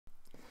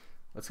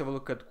Let's have a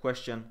look at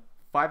question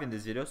 5 in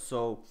this video.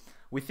 So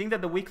we think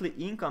that the weekly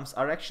incomes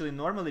are actually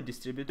normally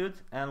distributed,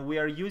 and we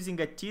are using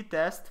a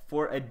t-test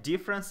for a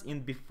difference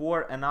in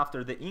before and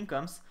after the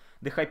incomes.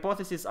 The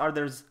hypothesis are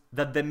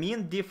that the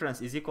mean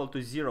difference is equal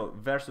to 0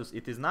 versus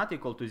it is not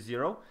equal to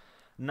 0.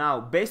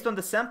 Now, based on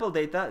the sample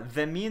data,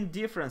 the mean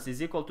difference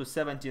is equal to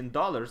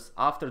 $17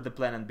 after the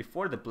plan and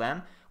before the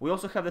plan. We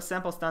also have the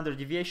sample standard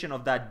deviation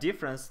of that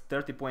difference,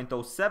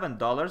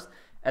 $30.07.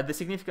 At the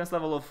significance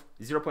level of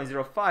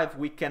 0.05,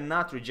 we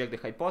cannot reject the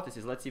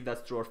hypothesis. Let's see if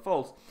that's true or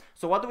false.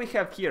 So what do we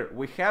have here?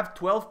 We have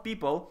 12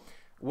 people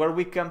where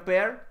we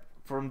compare,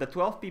 from the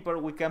 12 people,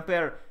 we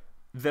compare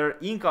their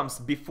incomes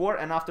before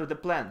and after the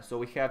plan. So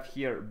we have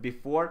here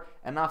before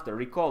and after.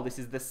 Recall, this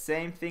is the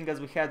same thing as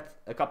we had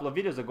a couple of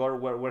videos ago,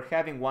 where we're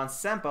having one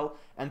sample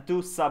and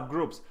two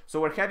subgroups. So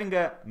we're having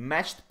a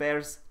matched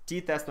pairs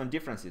t-test on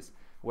differences.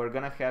 We're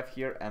gonna have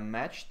here a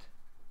matched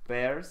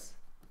pairs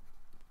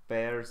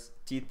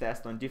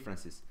t-test on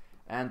differences.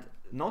 And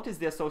notice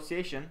the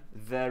association,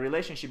 the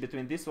relationship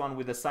between this one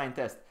with the sign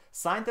test.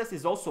 Sign test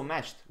is also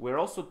matched. We're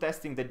also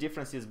testing the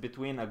differences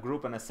between a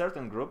group and a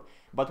certain group,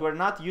 but we're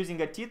not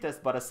using a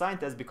t-test but a sign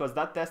test because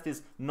that test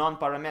is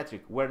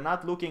non-parametric. We're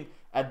not looking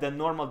at the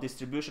normal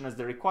distribution as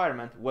the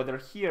requirement, whether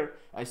here,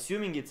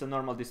 assuming it's a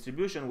normal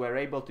distribution, we're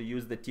able to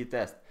use the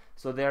t-test.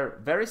 So they're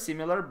very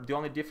similar. The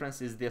only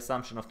difference is the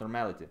assumption of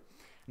normality.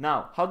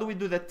 Now, how do we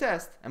do the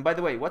test? And by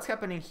the way, what's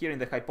happening here in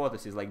the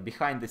hypothesis, like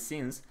behind the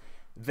scenes,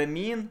 the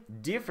mean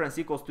difference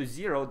equals to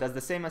 0. That's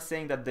the same as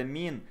saying that the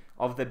mean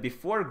of the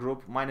before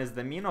group minus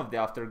the mean of the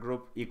after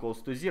group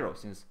equals to 0,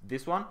 since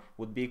this one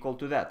would be equal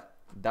to that.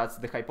 That's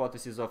the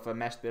hypothesis of a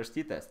matched pairs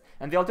t-test.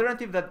 And the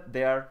alternative, that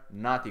they are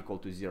not equal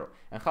to 0.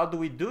 And how do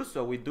we do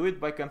so? We do it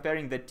by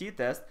comparing the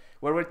t-test,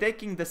 where we're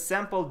taking the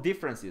sample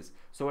differences.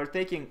 So we're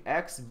taking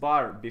x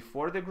bar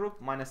before the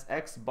group minus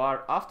x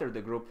bar after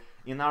the group.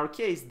 In our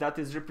case, that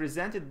is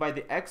represented by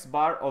the x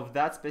bar of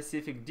that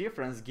specific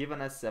difference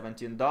given as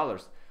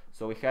 $17.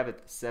 So we have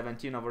it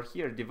 17 over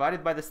here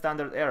divided by the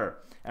standard error.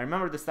 And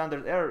remember, the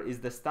standard error is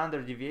the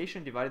standard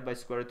deviation divided by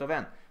square root of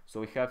n.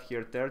 So we have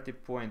here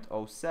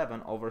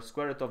 30.07 over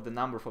square root of the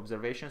number of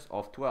observations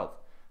of 12.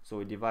 So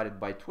we divide it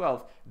by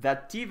 12.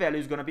 That t value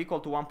is going to be equal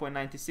to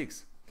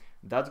 1.96.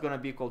 That's going to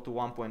be equal to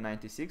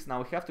 1.96.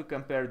 Now we have to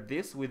compare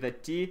this with the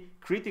t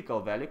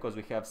critical value, because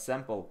we have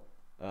sample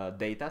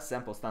data,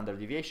 sample standard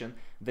deviation.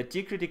 The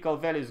t critical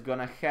value is going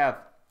to have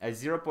a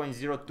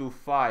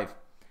 0.025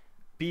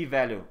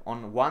 p-value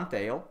on one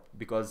tail,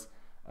 because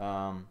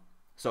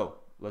so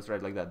let's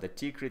write like that. The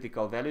t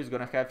critical value is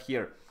going to have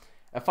here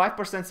a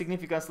 5%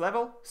 significance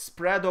level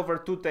spread over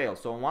two tails.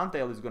 So on one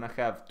tail is going to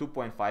have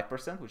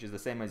 2.5%, which is the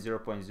same as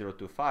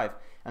 0.025,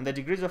 and the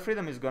degrees of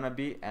freedom is going to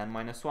be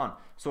n-1.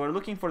 So we're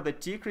looking for the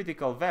t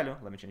critical value.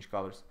 Let me change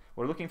colors.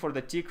 We're looking for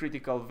the t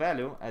critical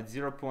value at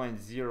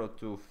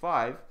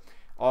 0.025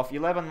 of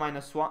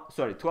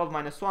 12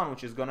 minus 1,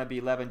 which is going to be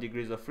 11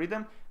 degrees of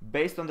freedom.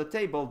 Based on the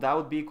table, that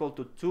would be equal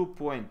to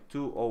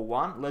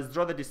 2.201. Let's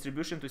draw the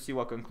distribution to see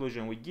what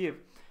conclusion we give.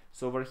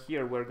 So over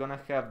here, we're going to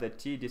have the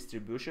t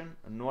distribution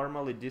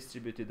normally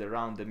distributed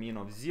around the mean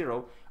of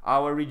 0.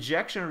 Our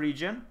rejection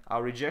region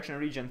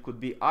could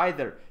be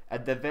either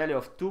at the value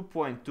of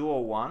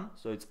 2.201,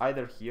 so it's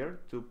either here,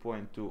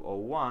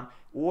 2.201,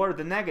 or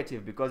the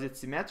negative, because it's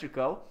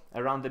symmetrical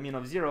around the mean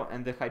of 0,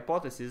 and the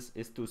hypothesis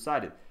is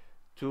two-sided.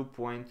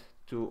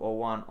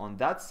 2.201 on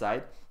that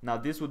side. Now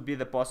this would be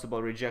the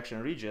possible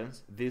rejection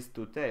regions, these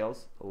two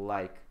tails,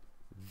 like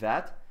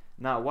that.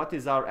 Now what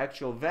is our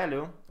actual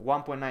value?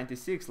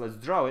 1.96. Let's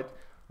draw it.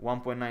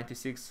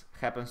 1.96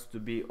 happens to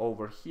be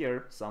over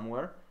here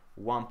somewhere.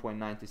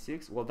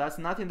 1.96. Well, that's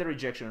not in the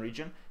rejection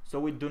region, so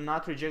we do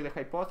not reject the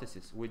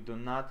hypothesis. We do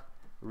not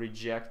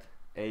reject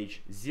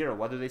H0.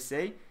 What do they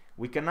say?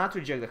 We cannot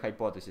reject the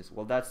hypothesis.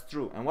 Well, that's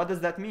true. And what does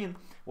that mean?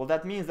 Well,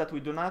 that means that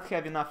we do not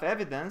have enough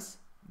evidence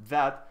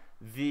that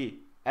the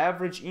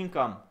average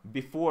income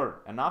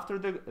before and after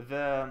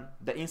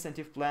the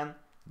incentive plan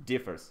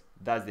differs.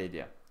 That's the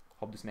idea.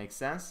 Hope this makes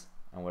sense,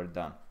 and we're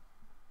done.